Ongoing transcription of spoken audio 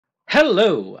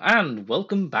Hello, and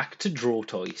welcome back to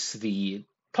DrawToise, the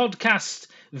podcast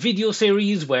video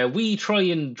series where we try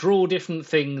and draw different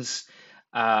things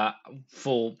uh,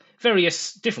 for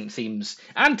various different themes.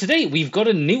 And today we've got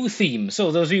a new theme,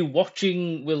 so those of you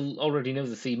watching will already know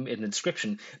the theme in the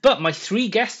description. But my three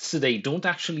guests today don't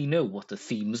actually know what the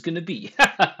theme's going to be.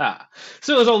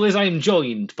 So as always, I am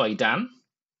joined by Dan.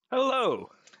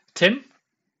 Hello. Tim.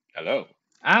 Hello.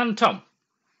 And Tom.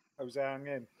 How's it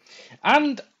hanging?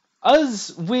 And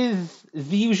as with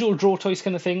the usual DrawToise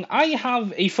kind of thing, I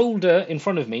have a folder in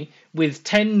front of me with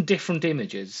 10 different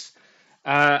images.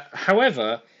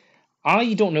 However,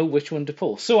 I don't know which one to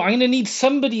pull. So I'm going to need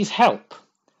somebody's help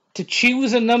to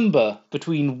choose a number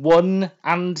between 1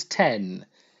 and 10.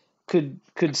 Could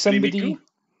somebody...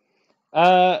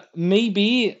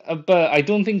 Maybe, but I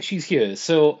don't think she's here.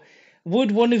 So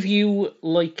would one of you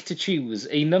like to choose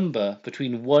a number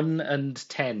between 1 and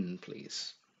 10,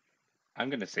 please? I'm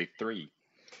going to say 3.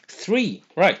 3,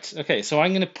 right. Okay, so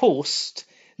I'm going to post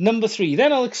number 3.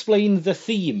 Then I'll explain the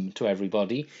theme to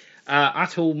everybody.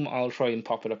 At home, I'll try and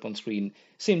pop it up on screen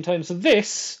same time. So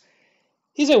this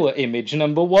is our image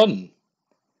number 1.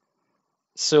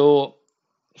 So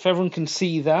if everyone can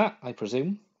see that, I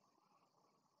presume.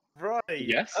 Right.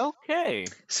 Yes. Okay.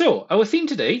 So our theme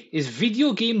today is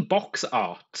video game box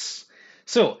arts.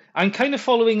 So I'm kind of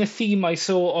following a theme I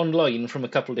saw online from a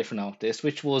couple of different artists,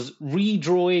 which was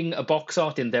redrawing a box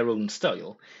art in their own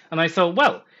style. And I thought,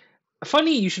 well,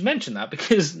 funny you should mention that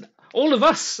because all of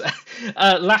us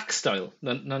lack style.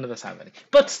 None of us have any.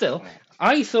 But still,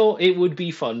 I thought it would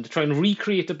be fun to try and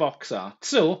recreate a box art.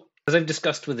 So, as I've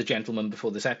discussed with the gentleman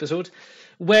before this episode,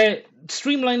 we're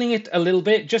streamlining it a little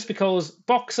bit just because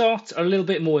box arts are a little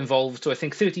bit more involved. So I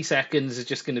think 30 seconds is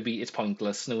just going to be, it's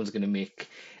pointless. No one's going to make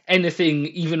anything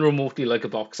even remotely like a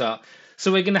box art.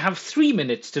 So we're going to have 3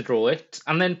 minutes to draw it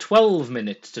and then 12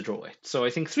 minutes to draw it. So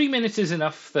I think 3 minutes is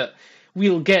enough that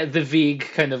we'll get the vague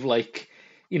kind of like,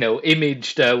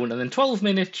 image down, and then 12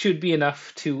 minutes should be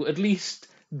enough to at least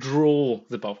draw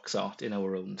the box art in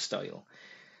our own style.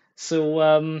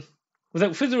 So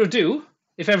without further ado,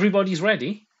 if everybody's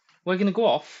ready, we're going to go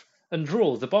off and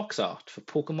draw the box art for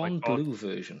Pokemon Blue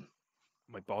version.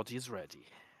 My body is ready.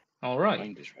 All right.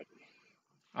 Mind is ready.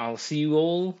 I'll see you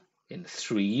all in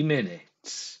 3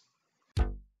 minutes.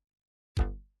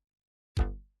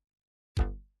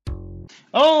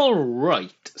 All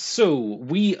right, so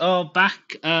we are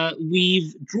back.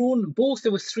 We've drawn both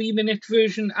our 3-minute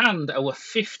version and our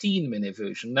 15-minute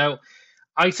version. Now,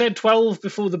 I said 12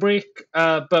 before the break,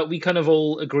 but we kind of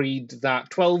all agreed that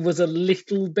 12 was a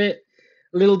little bit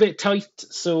tight.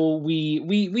 So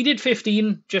we did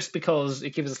 15 just because it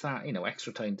gives us that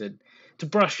extra time to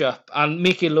brush up and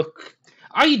make it look,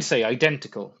 I'd say,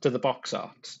 identical to the box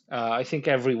art. I think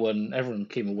everyone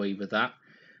came away with that,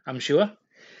 I'm sure.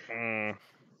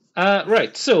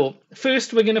 Right, so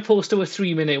first we're going to post our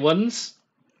 3-minute ones,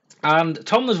 and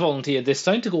Tom has volunteered this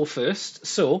time to go first.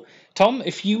 So, Tom,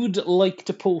 if you'd like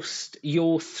to post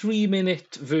your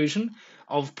 3-minute version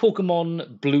of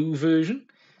Pokemon Blue version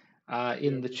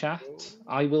in the chat,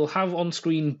 I will have on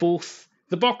screen both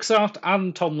the box art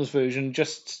and Tom's version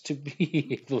just to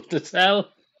be able to tell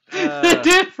the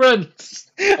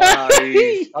difference.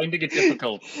 I finding it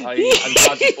difficult. I'm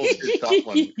glad you posted that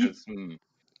one because.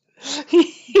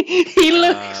 He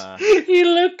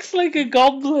looks like a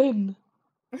goblin.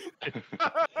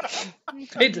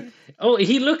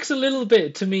 He looks a little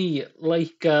bit to me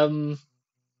like I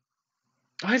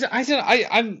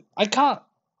can't.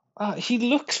 He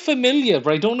looks familiar,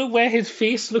 but I don't know where his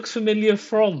face looks familiar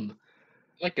from.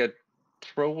 Like a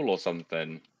troll or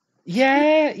something.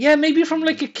 Yeah, maybe from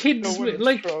like a kid's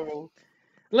Troll.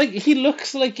 like he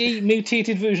looks like a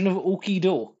mutated version of Okie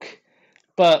Doke,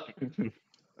 but.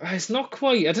 It's not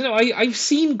quite. I don't know. I've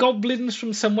seen goblins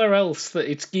from somewhere else that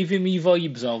it's giving me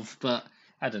vibes of, but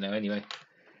I don't know. Anyway,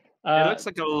 It looks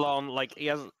like a long, like he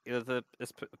hasn't.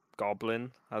 This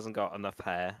goblin hasn't got enough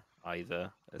hair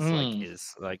either.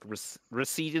 It's like his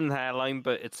receding hairline,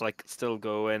 but it's like still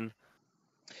going.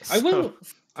 I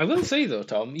will say though,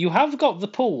 Tom, you have got the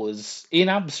pose in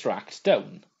abstract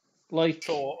down. Like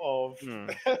Sort of.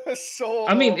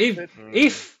 I mean,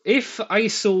 if I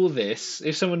saw this,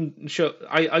 if someone showed,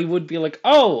 I would be like,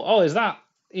 oh, is that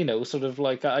sort of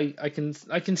like I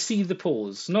can see the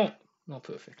pose, not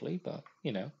perfectly, but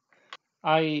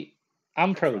I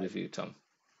am proud of you, Tom.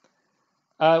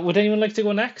 Would anyone like to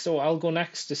go next, or I'll go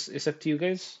next? It's up to you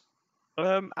guys.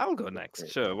 I'll go next.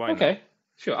 Sure, why Okay, not?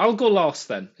 sure. I'll go last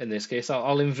then. In this case,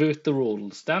 I'll invert the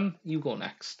roles. Dan, you go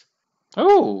next.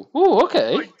 Oh,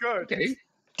 okay. Oh my God. Okay.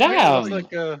 Damn.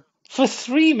 Like a... For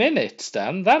 3 minutes,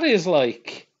 Dan, that is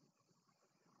like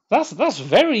That's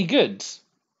very good.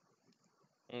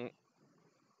 Mm.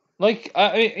 Like,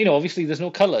 obviously there's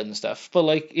no color and stuff, but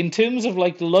like in terms of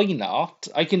like line art,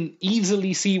 I can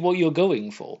easily see what you're going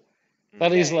for.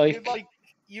 That is like,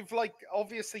 you've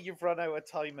obviously you've run out of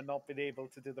time and not been able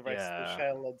to do the rest of the Yeah.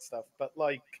 shell and stuff, but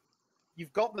like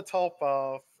you've got the top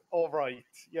off. All right,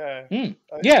 yeah.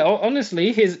 yeah.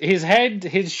 Honestly, his head,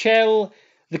 his shell,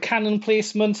 the cannon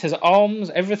placement, his arms,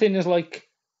 everything is like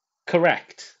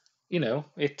correct.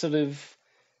 It sort of.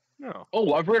 No.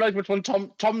 Oh, I've realised which one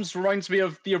Tom's reminds me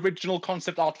of the original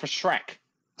concept art for Shrek.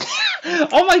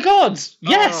 Oh my God!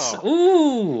 Yes.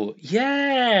 Ooh,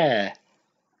 yeah.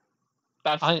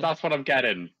 That's what I'm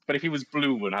getting. But if he was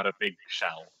blue and had a big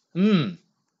shell.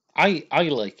 I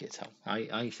like it, Tom.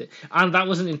 I think, and that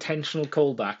was an intentional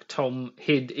callback Tom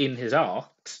hid in his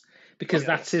art because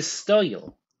that's his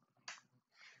style.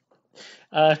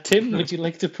 Tim, would you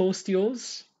like to post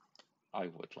yours? I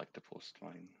would like to post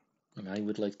mine. And I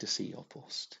would like to see your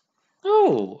post.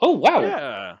 Oh wow.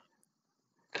 Yeah.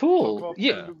 Cool.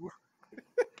 Yeah. The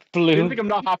Blue. only thing I'm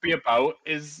not happy about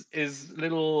is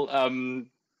little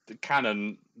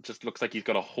cannon just looks like he's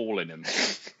got a hole in him.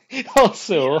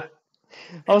 Also,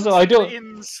 I don't.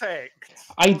 Insect.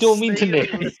 I don't mean to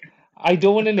nit. I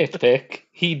don't want to nitpick.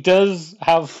 He does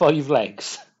have 5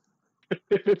 legs.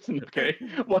 Okay,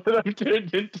 what did I turn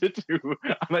into two?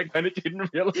 And I kind of didn't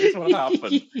realize what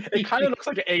happened. It kind of looks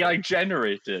like AI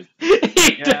generated.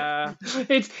 Yeah.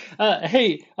 It's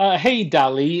hey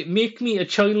Dally, make me a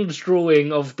child's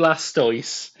drawing of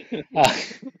Blastoise.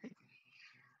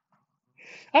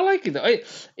 I like it though.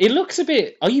 It looks a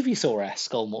bit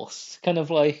Ivysaur-esque almost, kind of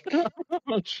like.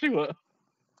 I'm sure.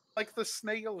 Like the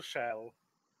snail shell.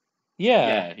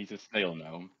 Yeah, he's a snail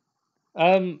now.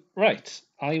 Right.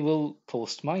 I will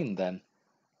post mine then.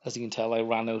 As you can tell, I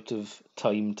ran out of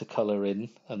time to colour in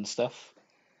and stuff.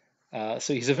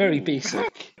 So he's a very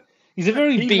basic. He's a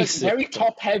very basic. Like very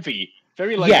top heavy.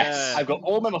 Very like. Yes. I've got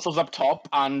all my muscles up top,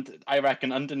 and I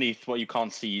reckon underneath what you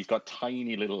can't see, he's got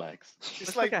tiny little legs.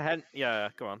 It's like a hen. Yeah,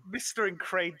 go on. Mr.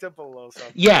 Incredible or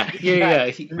something. Yeah.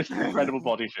 Incredible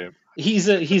body shape. He's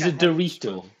a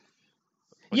Dorito.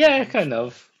 Yeah, kind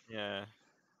of. Yeah.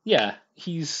 Yeah,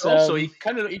 he's Also, he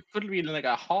could be in like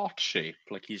a heart shape,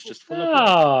 like he's just full of.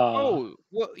 Oh,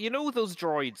 well, you know those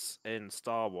droids in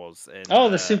Star Wars?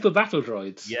 The super battle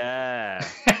droids. Yeah.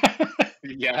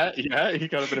 Yeah, he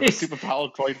got a bit of a super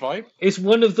powered droid vibe. It's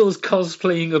one of those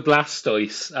cosplaying a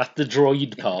Blastoise at the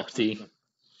droid party.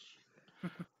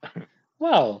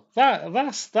 Well,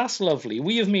 that's lovely.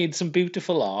 We have made some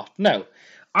beautiful art. Now,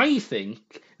 I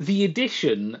think the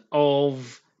addition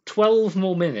of 12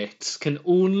 more minutes can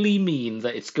only mean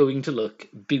that it's going to look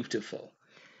beautiful.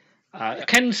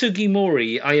 Ken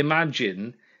Sugimori, I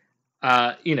imagine,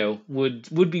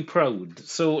 would be proud.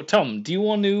 So, Tom, do you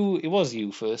want to? It was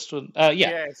you first. Yeah.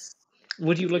 Yes.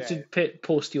 Would you like to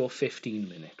post your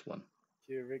 15-minute one?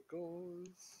 Here it goes.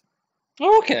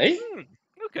 Okay.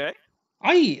 Okay.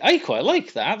 I quite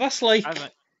like that. That's like.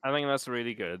 I think that's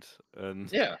really good.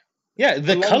 And Yeah. Yeah,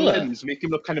 the long color. limbs make him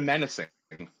look kind of menacing.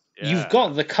 You've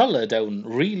got the color down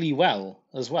really well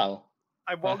as well.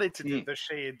 I wanted to do the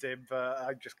shading, but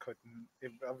I just couldn't.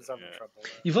 I was having trouble.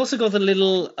 You've also got the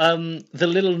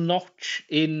little notch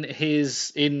in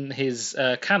his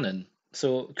cannon.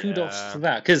 So kudos to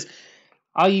that, because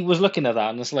I was looking at that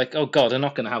and it's like, oh god, I'm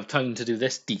not going to have time to do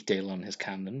this detail on his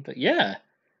cannon. But yeah,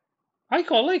 I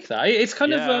quite like that. It's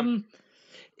kind of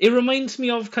it reminds me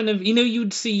of kind of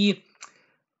you'd see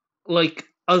like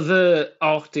other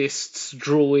artists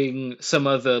drawing some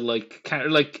other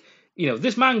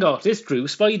this manga artist drew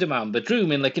Spider-Man, but drew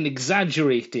him in like an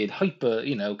exaggerated, hyper,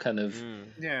 kind of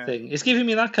thing. It's giving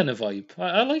me that kind of vibe.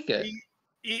 I like it.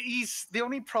 He's the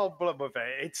only problem with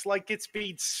it. It's like it's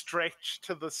been stretched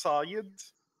to the side.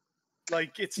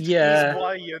 Like it's he's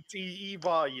wired. He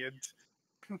wired.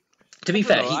 To be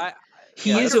fair,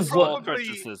 he is a small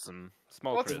criticism.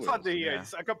 What's funny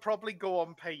is I could probably go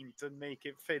on paint and make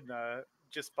it thinner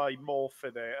just by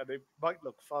morphing it, and it might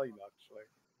look fine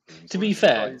actually. To be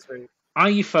fair,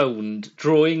 I found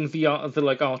drawing the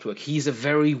artwork. He's a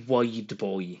very wide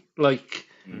boy. Like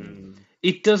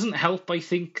it doesn't help. I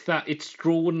think that it's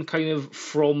drawn kind of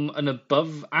from an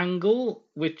above angle,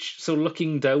 so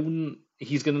looking down,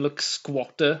 he's going to look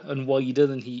squatter and wider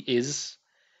than he is.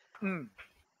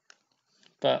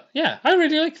 But yeah, I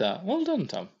really like that. Well done,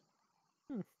 Tom.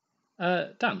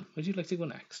 Dan, would you like to go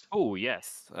next? Oh,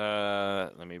 yes.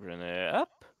 Let me bring it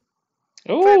up.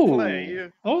 Oh,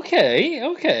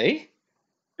 okay.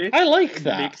 I like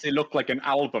that. Makes it look like an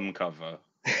album cover.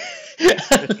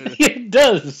 It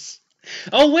does.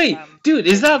 Oh, wait. Dude,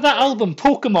 is that album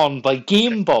Pokemon by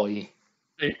Game Boy?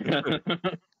 Nintendo.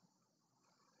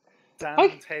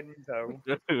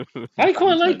 I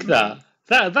quite like that.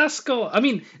 That's got. I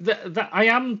mean, that I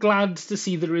am glad to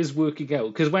see there is working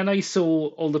out because when I saw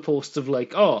all the posts of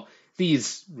like, oh,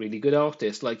 these really good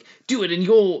artists, like do it in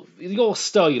your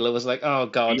style, I was like, oh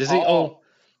god, We is it? are Oh,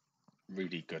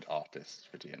 really good artists,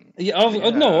 Ridian. yeah,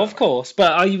 no, of course,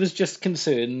 but I was just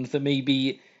concerned that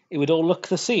maybe it would all look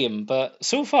the same. But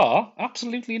so far,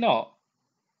 absolutely not.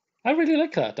 I really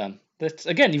like that, Dan. That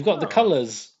again, you've got the Oh.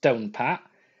 colours down pat,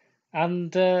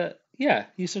 and yeah,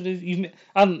 you sort of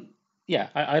yeah,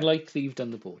 I like that you've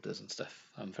done the borders and stuff.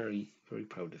 I'm very, very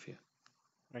proud of you.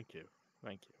 Thank you.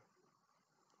 Thank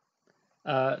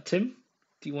you. Tim,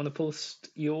 do you want to post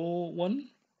your one?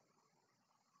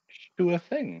 Do a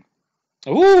thing.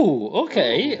 Oh,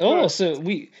 okay. Oh, So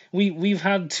we've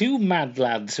had two mad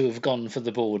lads who have gone for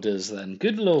the borders then.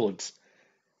 Good lord.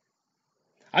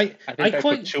 I think I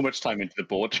quite put too much time into the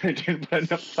board. I didn't put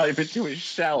enough time into his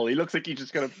shell. He looks like he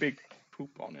just got a big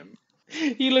poop on him.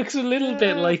 he looks a little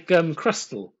bit like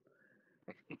Crustle.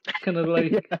 Kind of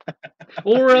like Yeah.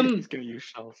 or He's gonna use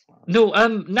shells. no,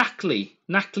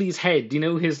 Knackley's head, you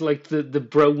know, his like the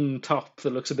brown top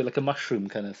that looks a bit like a mushroom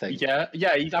kind of thing. Yeah,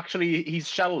 he's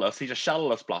shellless. He's a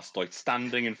shellless Blastoise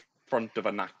standing in front of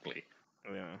a Knackley.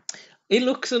 Yeah. It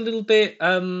looks a little bit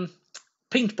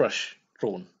paintbrush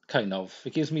drawn, kind of.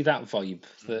 It gives me that vibe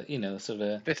that, you know, sort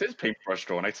of. This is paintbrush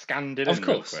drawn. I scanned it Of in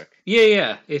real course. quick.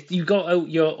 Yeah. You got out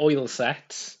your oil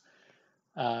sets,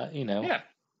 you know, Yeah.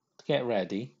 to get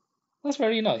ready. That's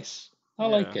very nice. I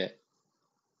like it.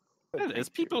 It is.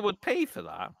 People would pay for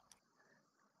that.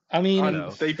 I mean, I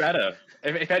know. They better.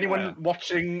 If anyone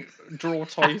watching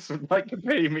DrawToise would like to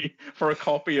pay me for a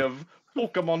copy of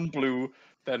Pokemon Blue,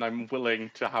 then I'm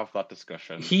willing to have that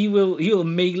discussion. he'll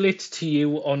mail it to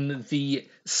you on the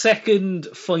second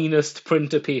finest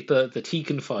printer paper that he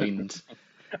can find.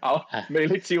 I'll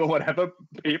mail it to you on whatever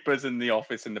paper's in the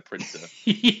office in the printer.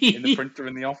 In the printer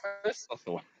in the office? That's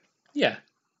the one. Yeah.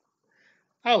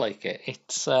 I like it.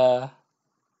 It's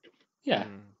yeah.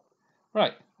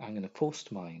 Right, I'm gonna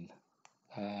post mine.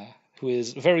 Who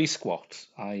is very squat.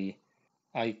 I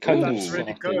kind of that's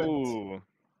really good. Ooh.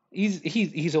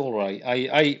 he's all right.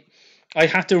 I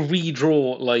had to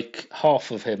redraw like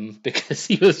half of him because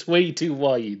he was way too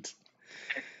wide.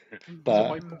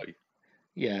 But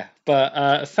yeah,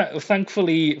 but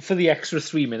thankfully for the extra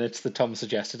 3 minutes that Tom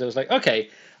suggested, I was like, okay,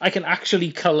 I can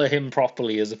actually color him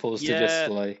properly as opposed to just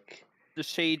like. The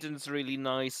shading's really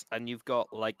nice, and you've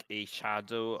got like a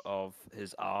shadow of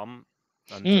his arm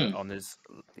and on his,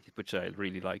 which I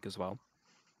really like as well.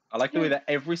 I like the way that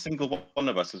every single one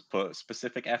of us has put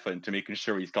specific effort into making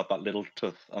sure he's got that little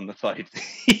tooth on the side.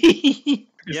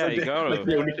 Yeah, you got like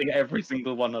the only thing every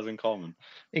single one has in common.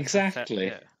 Exactly.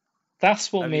 Yeah.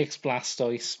 That's what makes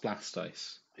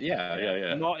Blastoise.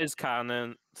 Yeah. Not his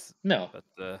canon. No.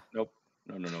 But Nope.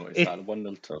 No. It's that one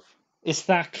little tooth. It's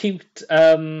that cute.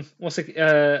 What's it?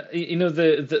 You know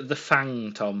the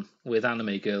Fang, Tom, with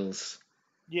anime girls.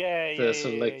 Yeah. So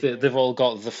like they've all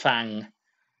got the Fang.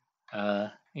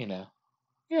 You know.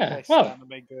 Yeah. Best Well.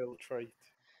 anime girl trait.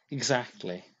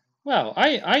 Exactly. Well,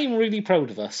 I'm really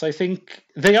proud of us. I think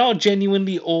they are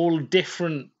genuinely all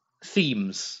different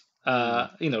themes.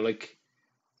 You know, like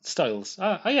styles.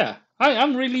 Yeah.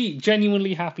 I'm really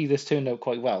genuinely happy this turned out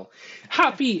quite well.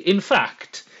 Happy, in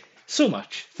fact, so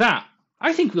much that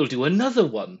I think we'll do another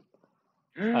one.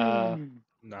 'Cause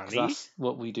that's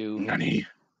what we do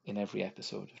in every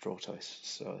episode of DrawToise,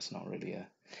 so it's not really a...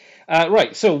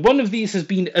 right, so one of these has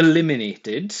been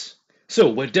eliminated, so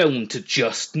we're down to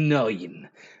just 9.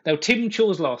 Now, Tim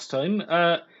chose last time.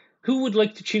 Who would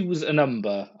like to choose a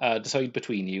number? Decide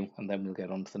between you, and then we'll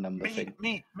get on to the number thing.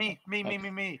 Me.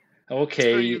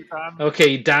 Okay. You, Dan.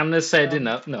 Okay, Dan has said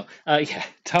enough. No. Yeah,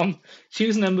 Tom,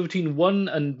 choose a number between 1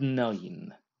 and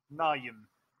 9. 9.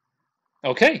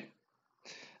 Okay.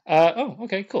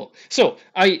 Okay, cool. So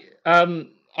I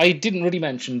didn't really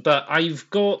mention, but I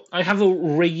have a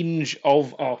range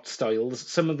of art styles.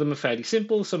 Some of them are fairly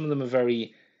simple, some of them are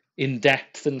very in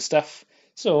depth and stuff.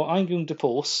 So I'm going to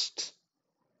post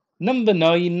number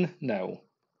 9 now.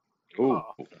 Ooh.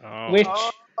 Which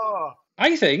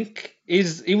I think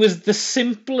it was the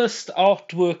simplest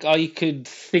artwork I could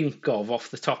think of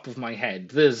off the top of my head.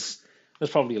 There's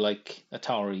probably like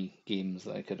Atari games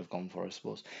that I could have gone for, I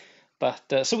suppose.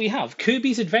 But so we have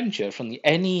Kirby's Adventure from the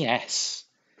NES,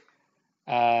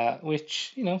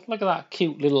 which, you know, look at that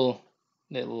cute little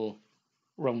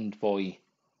round boy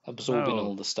absorbing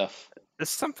all the stuff. There's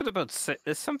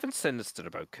something sinister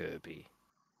about Kirby.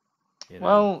 You know?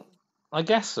 Well, I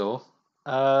guess so.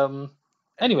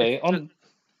 Anyway,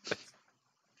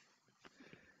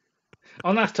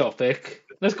 on that topic,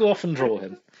 let's go off and draw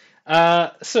him.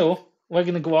 So we're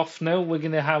going to go off now. We're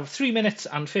going to have 3 minutes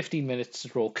and 15 minutes to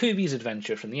draw Kirby's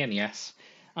Adventure from the NES,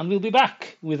 and we'll be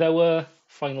back with our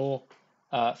final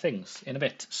things in a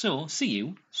bit. So see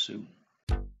you soon.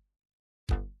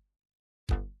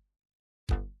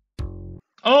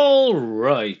 All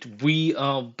right, we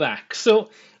are back. So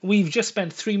we've just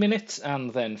spent 3 minutes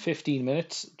and then 15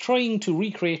 minutes trying to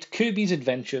recreate Kirby's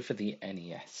Adventure for the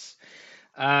NES.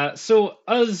 So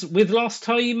as with last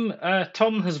time,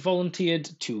 Tom has volunteered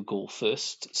to go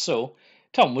first. So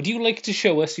Tom, would you like to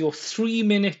show us your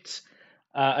 3-minute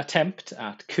attempt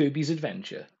at Kirby's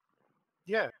Adventure?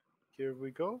 Yeah, here we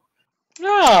go.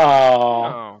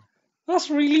 Oh,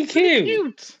 that's really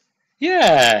cute.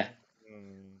 Yeah.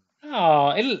 Oh,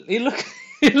 it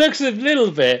looks a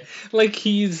little bit like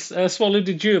he's swallowed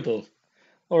a gerbil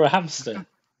or a hamster.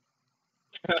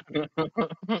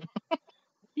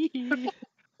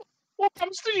 What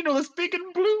hamster? You know, that's big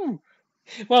and blue.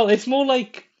 Well, it's more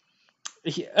like.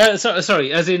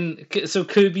 Sorry, as in, so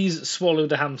Kirby's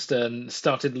swallowed a hamster and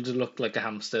started to look like a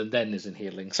hamster, and then is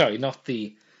inhaling. Sorry, not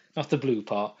the blue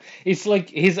part. It's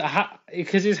like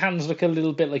because his hands look a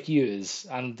little bit like yours,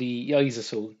 and the eyes are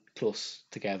so close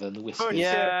together, and the whiskers.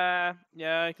 Yeah,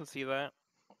 I can see that.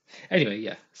 Anyway,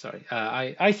 yeah, sorry.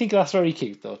 I think that's very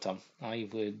cute, though, Tom. I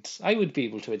would be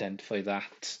able to identify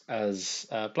that as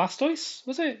Blastoise.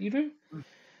 Was it you drew?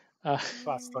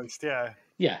 Blastoise,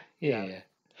 yeah. Yeah.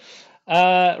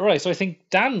 Right, so I think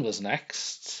Dan was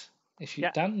next.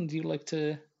 Dan, do you like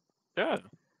to? Yeah,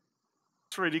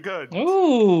 it's really good.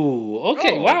 Oh,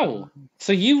 okay, wow.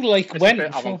 So you went a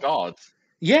bit avant-garde.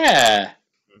 Yeah,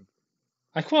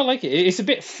 I quite like it. It's a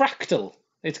bit fractal.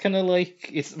 It's kind of like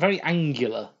it's very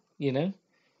angular, you know.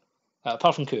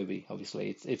 Apart from Kirby,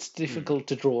 obviously, it's difficult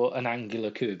to draw an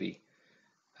angular Kirby.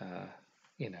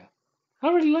 You know,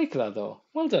 I really like that though.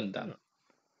 Well done, Dan.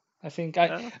 I think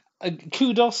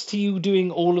kudos to you doing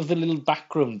all of the little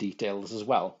background details as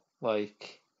well.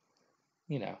 Like,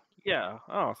 you know. Yeah.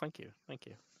 Oh, thank you.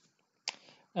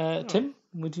 Tim,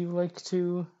 would you like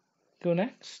to go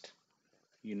next?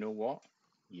 You know what?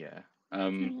 Yeah.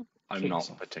 I'm not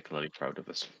particularly proud of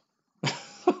this.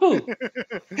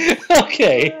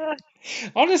 Okay.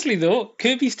 Honestly, though,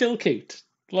 Kirby's still cute.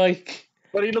 Like,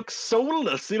 but he looks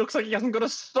soulless. He looks like he hasn't got a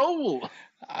soul.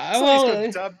 Well,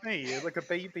 he's got a dummy, like a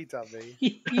baby dummy.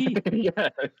 Yeah,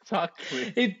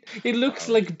 exactly. It looks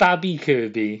like Babby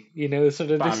Kirby, you know,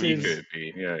 sort of. Babby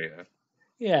Kirby, yeah.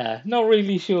 Yeah, not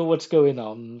really sure what's going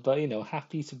on, but you know,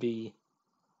 happy to be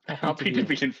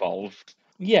involved.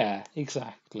 Yeah,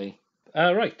 exactly.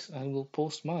 Right, I will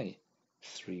post my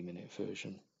 3-minute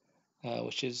version,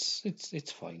 which is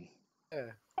it's fine.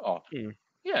 Yeah. Oh,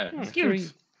 yeah, it's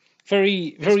cute.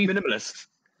 Very minimalist.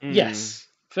 Yes,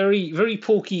 very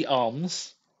porky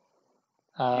arms.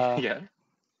 Yeah.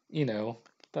 You know,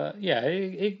 but yeah,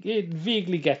 it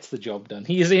vaguely gets the job done.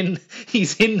 He's in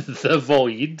the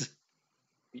void.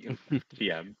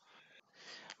 Yeah.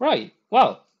 Right.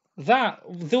 Well,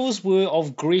 those were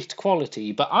of great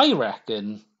quality, but I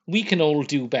reckon we can all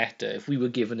do better if we were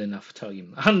given enough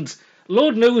time, and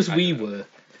Lord knows we were.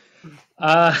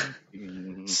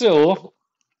 So,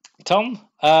 Tom,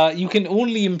 you can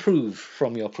only improve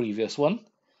from your previous one.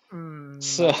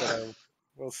 So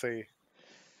we'll see.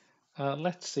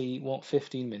 Let's see what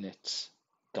 15 minutes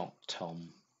got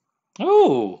Tom.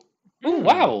 Oh,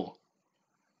 wow!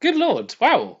 Good Lord!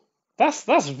 Wow, that's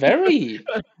very.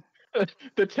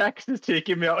 The text is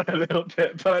taking me out a little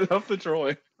bit, but I love the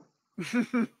drawing.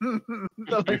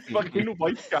 There's like fucking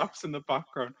white gaps in the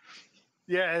background.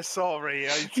 Yeah, sorry.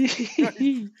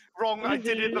 Wrong. I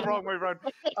did it the wrong way around.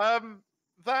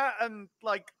 That and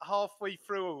like halfway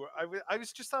through, I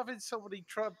was just having so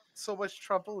much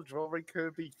trouble drawing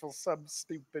Kirby for some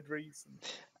stupid reason.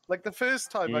 Like the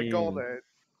first time I got it,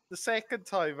 the second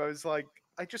time I was like,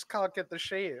 I just can't get the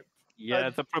shape.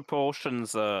 Yeah, the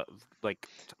proportions were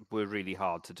really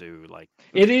hard to do. Like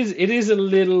it is a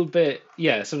little bit,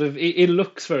 yeah. Sort of, it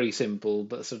looks very simple,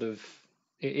 but sort of,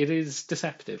 it is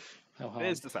deceptive. How hard. It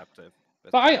is deceptive.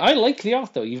 But I like the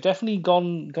art though. You've definitely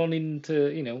gone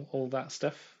into all that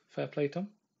stuff. Fair play, Tom.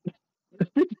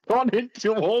 Gone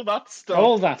into all that stuff.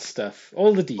 All that stuff.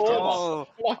 All the details.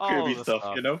 What Kirby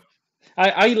stuff, you know.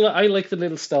 I like the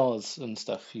little stars and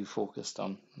stuff you focused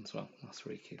on as well. That's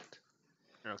really cute.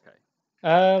 Okay.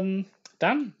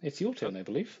 Dan, it's your turn, I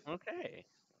believe. Okay.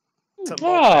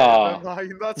 Wow!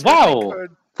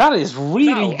 That is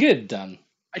really good, Dan.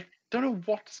 I don't know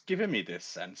what's giving me this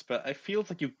sense, but I feel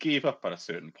like you gave up at a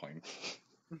certain point.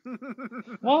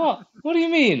 What? What do you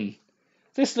mean?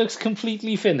 This looks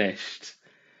completely finished.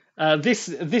 This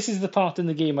is the part in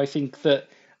the game I think that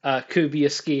Kirby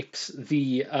escapes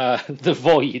the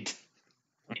void,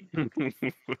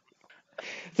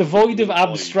 the void of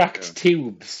abstract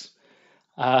tubes.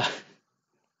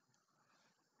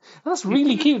 That's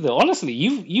really cute, though. Honestly,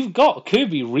 you've got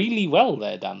Kirby really well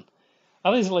there, Dan.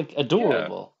 That is like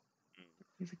adorable. Yeah.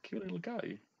 He's a cute little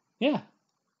guy. Yeah,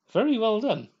 very well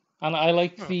done. And I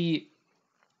like the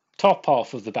top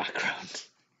half of the background.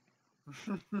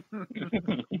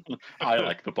 I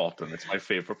like the bottom. It's my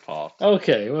favorite part.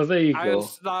 Okay, well there you go.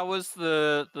 That was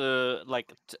the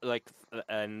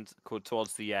end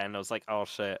towards the end. I was like, oh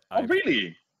shit. Oh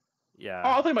really? Yeah. Oh,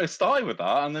 I thought I might start with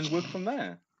that and then work from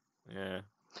there. Yeah.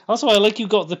 Also, I like you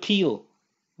got the peel,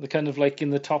 the kind of like in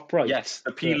the top right. Yes,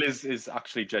 the peel is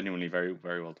actually genuinely very,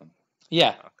 very well done.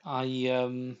 Yeah,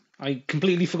 I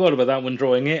completely forgot about that when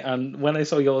drawing it, and when I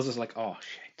saw yours, I was like, oh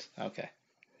shit. Okay.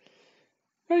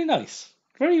 Very nice.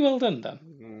 Very well done,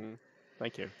 Dan.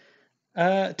 Thank you.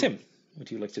 Tim,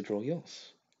 would you like to draw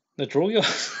yours? No, draw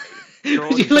yours. Draw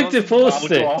would you like to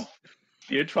post it?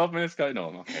 You're 12 minutes ago. No,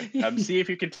 I'm okay. See if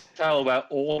you can tell where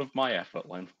all of my effort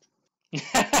went.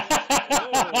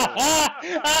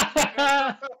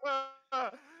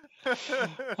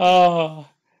 Oh,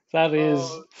 that is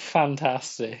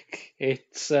fantastic.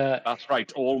 It's That's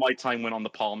right. All my time went on the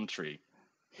palm tree.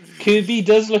 Kirby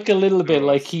does look a little bit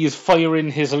like he's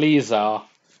firing his laser.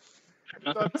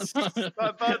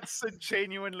 That's a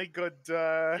genuinely good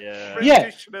Yeah.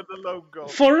 rendition of the logo.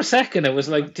 For a second, it was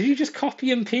like, did you just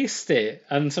copy and paste it?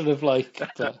 And sort of like,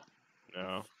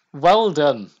 No. Well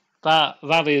done.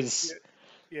 That is.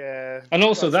 Yeah. And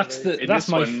also, that's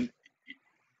my. One,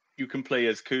 you can play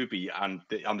as Kirby and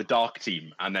the Dark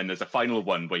Team, and then there's a final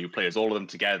one where you play as all of them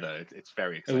together. It's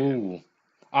very exciting. Ooh,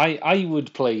 I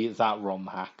would play that ROM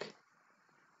hack.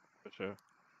 For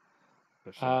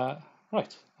sure.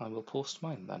 Right, I will post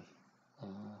mine then.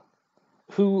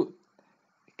 Who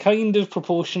kind of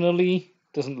proportionally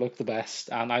doesn't look the best,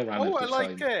 and I ran out of time. I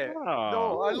like it. Oh.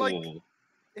 No, I like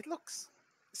it. Looks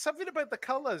something about the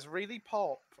colours really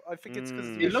pop. I think it's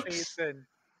because it looks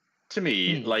to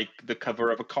me like the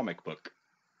cover of a comic book.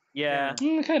 Yeah,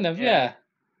 kind of. Yeah.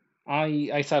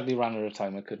 I sadly ran out of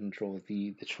time. I couldn't draw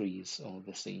the trees or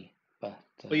the sea, but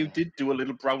you did do a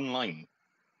little brown line.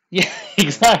 Yeah,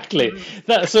 exactly.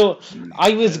 So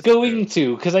I was going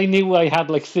to, because I knew I had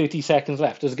like 30 seconds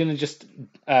left, I was going to just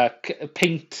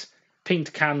paint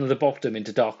can the bottom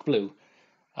into dark blue,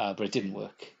 but it didn't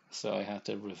work, so I had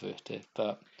to revert it.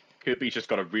 But Kirby's just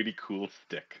got a really cool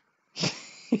stick.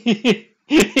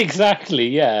 Exactly,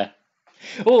 yeah.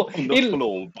 Oh, on the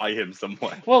floor by him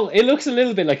somewhere. Well, it looks a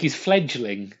little bit like he's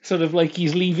fledgling, sort of like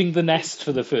he's leaving the nest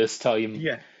for the first time.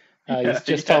 Yeah. He's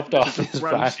just topped off his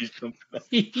branch. But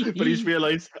he's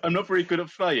realised, I'm not very good at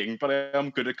flying, but I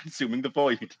am good at consuming the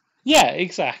void. Yeah,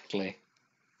 exactly.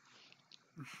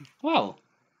 Well,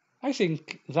 I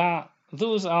think that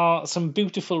those are some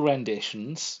beautiful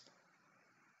renditions.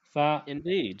 That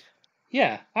indeed.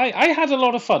 Yeah, I had a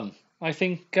lot of fun. I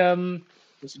think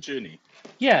it's a journey.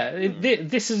 Yeah,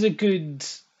 this is a good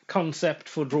concept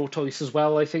for DrawToise as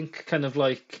well. I think kind of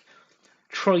like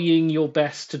trying your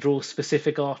best to draw a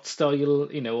specific art style,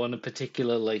 on a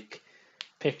particular like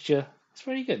picture. It's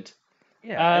very good.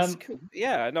 Yeah, it's cool.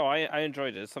 Yeah, no, I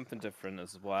enjoyed it. It's something different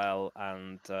as well,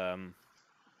 and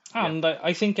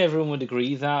I think everyone would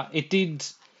agree that it did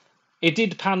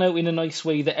pan out in a nice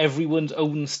way. That everyone's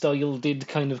own style did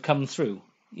kind of come through.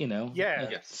 Yeah.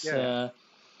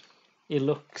 It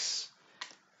looks.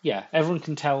 Yeah, everyone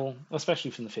can tell, especially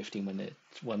from the 15-minute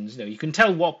ones. You can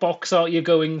tell what box art you're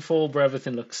going for, but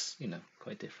everything looks,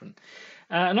 quite different.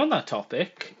 And on that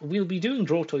topic, we'll be doing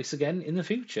DrawToise again in the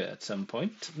future at some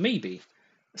point, maybe.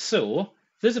 So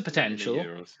there's a potential. In a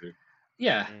year or two.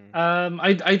 Yeah,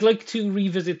 I'd like to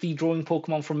revisit the drawing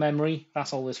Pokemon from memory.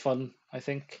 That's always fun, I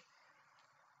think.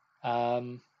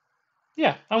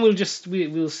 Yeah, and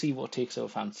we'll see what takes our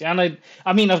fancy. And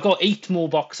I've got 8 more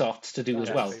box arts to do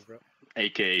as well.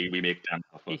 AKA we make Dan.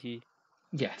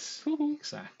 Yes,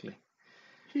 exactly.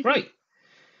 Right.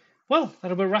 Well,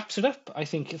 that about wraps it up, I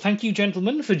think. Thank you,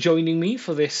 gentlemen, for joining me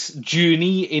for this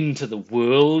journey into the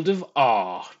world of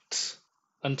art.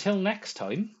 Until next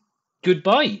time,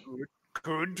 goodbye.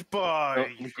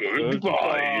 Goodbye.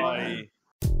 Goodbye.